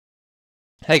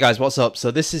Hey guys, what's up? So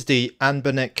this is the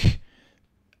Anbernic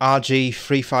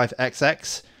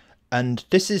RG35XX, and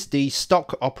this is the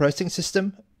stock operating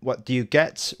system. What do you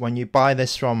get when you buy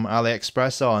this from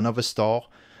AliExpress or another store?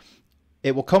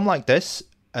 It will come like this,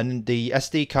 and the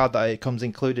SD card that it comes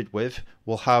included with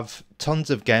will have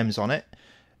tons of games on it.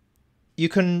 You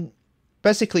can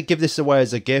basically give this away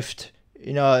as a gift,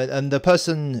 and the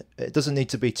person, it doesn't need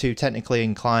to be too technically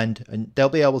inclined, and they'll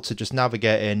be able to just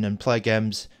navigate in and play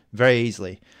games very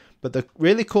easily. But the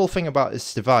really cool thing about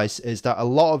this device is that a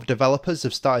lot of developers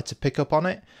have started to pick up on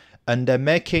it, and they're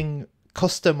making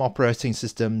custom operating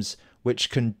systems which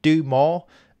can do more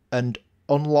and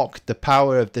unlock the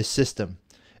power of this system.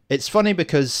 It's funny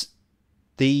because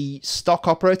the stock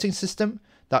operating system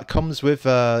that comes with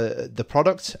the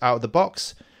product out of the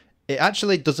box, it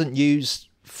actually doesn't use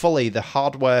fully the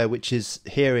hardware which is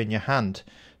here in your hand.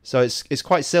 So it's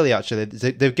quite silly actually.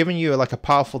 They've given you like a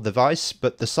powerful device,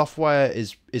 but the software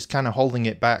is kind of holding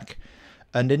it back.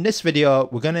 And in this video,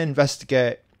 we're going to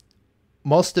investigate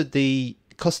most of the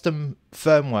custom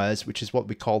firmwares, which is what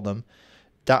we call them,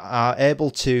 that are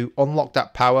able to unlock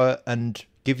that power and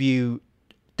give you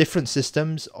different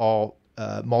systems or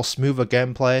more smoother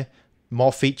gameplay,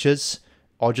 more features,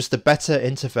 or just a better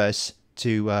interface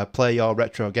to play your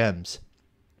retro games.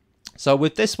 So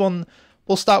with this one,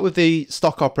 we'll start with the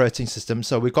stock operating system.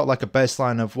 So we've got like a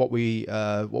baseline of what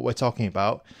we're talking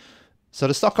about. So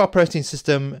the stock operating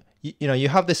system, you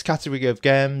have this category of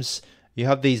games, you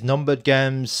have these numbered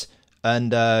games,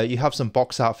 and you have some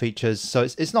box art features. So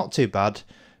it's not too bad.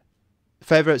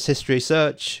 Favorites, history,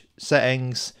 search,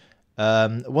 settings.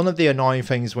 One of the annoying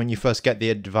things when you first get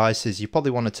the device is you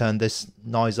probably want to turn this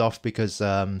noise off because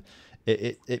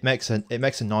it makes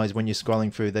a noise when you're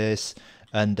scrolling through this.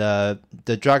 And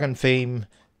the dragon theme,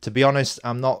 to be honest,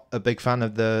 I'm not a big fan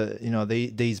of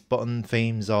these button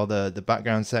themes or the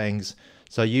background settings.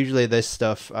 So usually this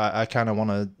stuff I kind of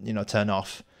want to turn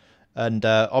off. And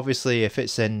obviously if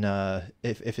it's in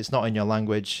if it's not in your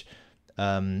language,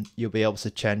 you'll be able to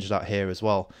change that here as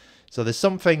well. So there's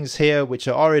some things here which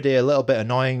are already a little bit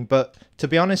annoying, but to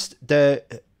be honest,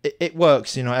 it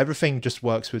works. Everything just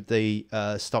works with the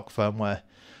stock firmware.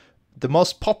 The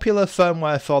most popular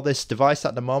firmware for this device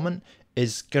at the moment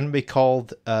is going to be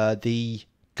called the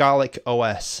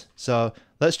GarlicOS. So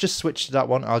let's just switch to that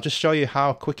one. I'll just show you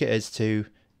how quick it is to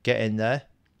get in there.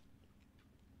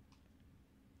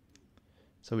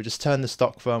 So we just turn the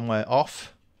stock firmware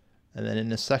off, and then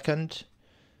in a second,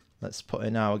 let's put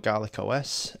in our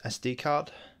GarlicOS SD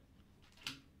card.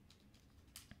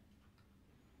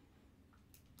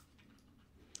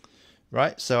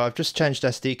 Right, so I've just changed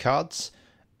SD cards.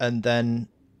 And then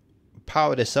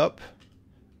power this up,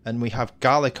 and we have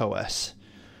GarlicOS.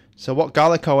 So what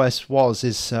GarlicOS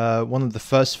is one of the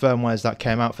first firmwares that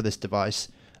came out for this device.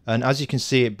 And as you can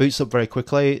see, it boots up very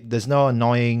quickly. There's no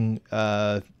annoying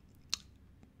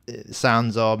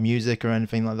sounds or music or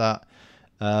anything like that.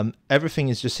 Everything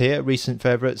is just here, recent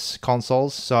favorites,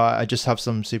 consoles. So I just have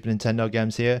some Super Nintendo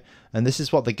games here. And this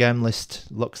is what the game list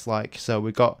looks like. So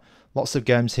we've got lots of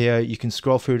games here. You can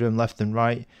scroll through them left and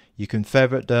right. You can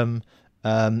favorite them.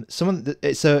 It's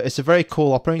a very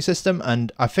cool operating system,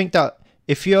 and I think that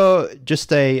if you're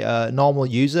just a normal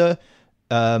user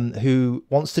who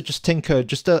wants to just tinker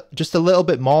just a little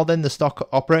bit more than the stock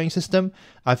operating system,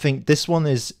 I think this one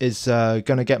is going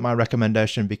to get my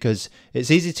recommendation because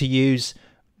it's easy to use.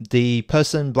 The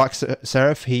person Black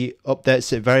Seraph, he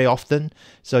updates it very often,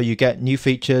 so you get new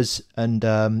features, and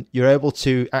you're able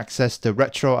to access the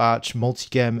RetroArch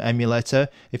multi-game emulator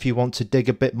if you want to dig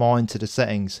a bit more into the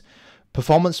settings.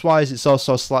 Performance-wise, it's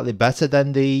also slightly better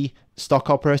than the stock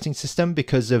operating system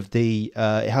because of it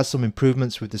has some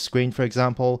improvements with the screen. For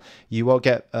example, you won't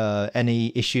get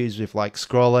any issues with like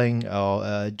scrolling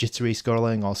or jittery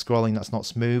scrolling or scrolling that's not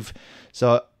smooth.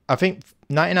 So I think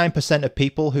 99% of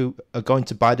people who are going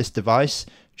to buy this device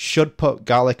should put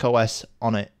GarlicOS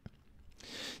on it.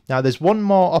 Now there's one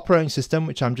more operating system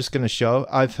which I'm just going to show.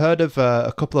 I've heard of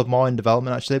a couple of more in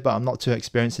development actually, but I'm not too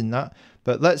experienced in that.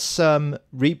 But let's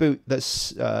reboot,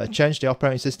 let's change the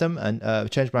operating system and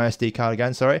change my SD card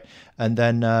again, sorry. And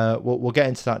then we'll get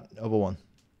into that other one.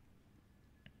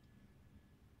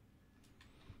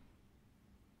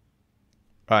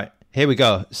 Right, here we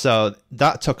go. So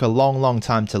that took a long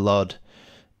time to load.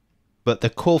 But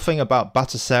the cool thing about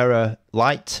Batocera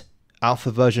Lite Alpha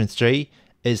version 3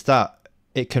 is that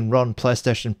it can run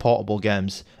PlayStation portable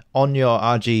games on your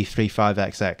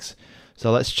RG35XX.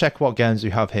 So let's check what games we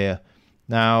have here.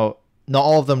 Now, not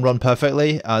all of them run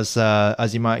perfectly, as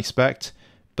you might expect,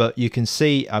 but you can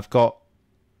see I've got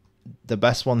the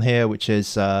best one here, which is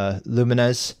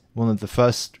Lumines one of the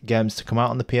first games to come out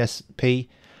on the PSP,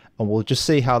 and we'll just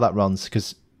see how that runs,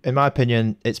 because in my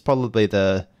opinion it's probably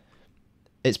the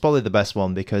best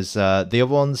one, because the other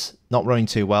one's not running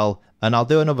too well, and I'll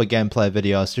do another gameplay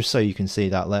video just so you can see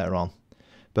that later on.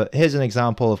 But here's an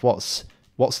example of what's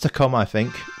to come, I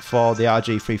think, for the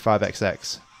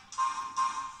RG35XX.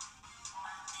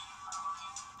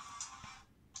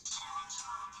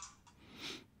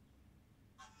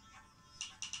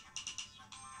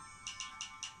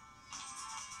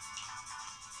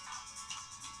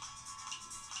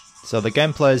 So the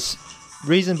gameplay's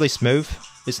reasonably smooth.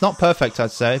 It's not perfect,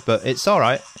 I'd say, but it's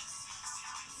alright.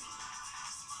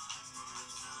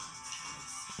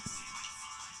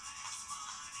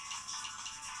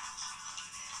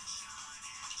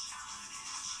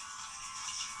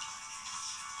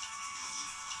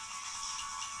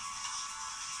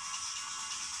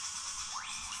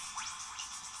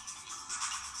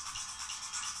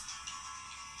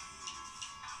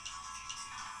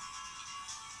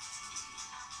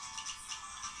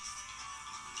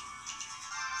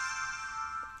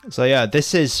 So yeah,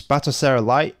 this is Batocera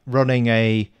Lite running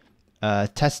a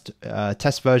test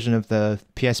version of the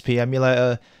PSP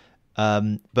emulator,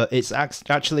 but it's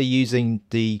actually using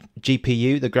the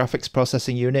GPU, the graphics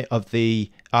processing unit of the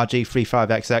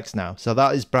RG35XX now. So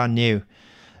that is brand new.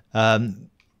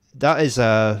 That is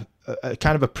a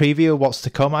kind of a preview of what's to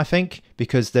come, I think,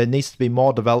 because there needs to be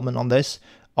more development on this.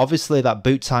 Obviously, that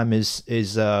boot time is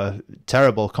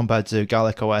terrible compared to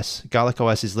GarlicOS.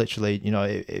 GarlicOS is literally,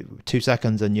 2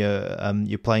 seconds and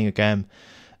you're playing a game.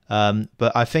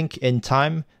 But I think in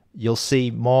time you'll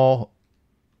see more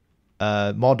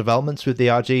developments with the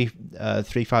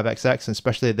RG35XX, and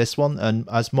especially this one. And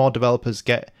as more developers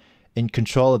get in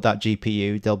control of that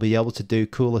GPU, they'll be able to do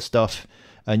cooler stuff,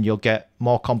 and you'll get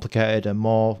more complicated and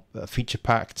more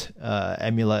feature-packed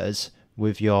emulators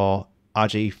with your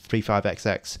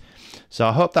RG35XX. So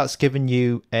I hope that's given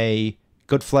you a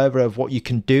good flavor of what you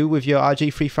can do with your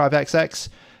RG35XX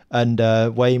and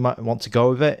where you might want to go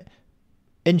with it.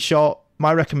 In short,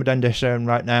 my recommendation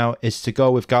right now is to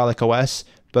go with GarlicOS,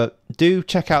 but do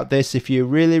check out this if you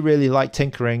really like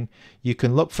tinkering. You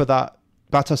can look for that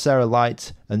Batocera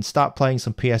Lite and start playing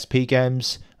some PSP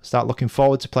games. Start looking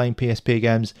forward to playing PSP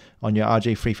games on your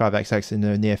RG35XX in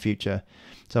the near future.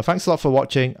 So thanks a lot for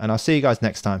watching, and I'll see you guys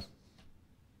next time.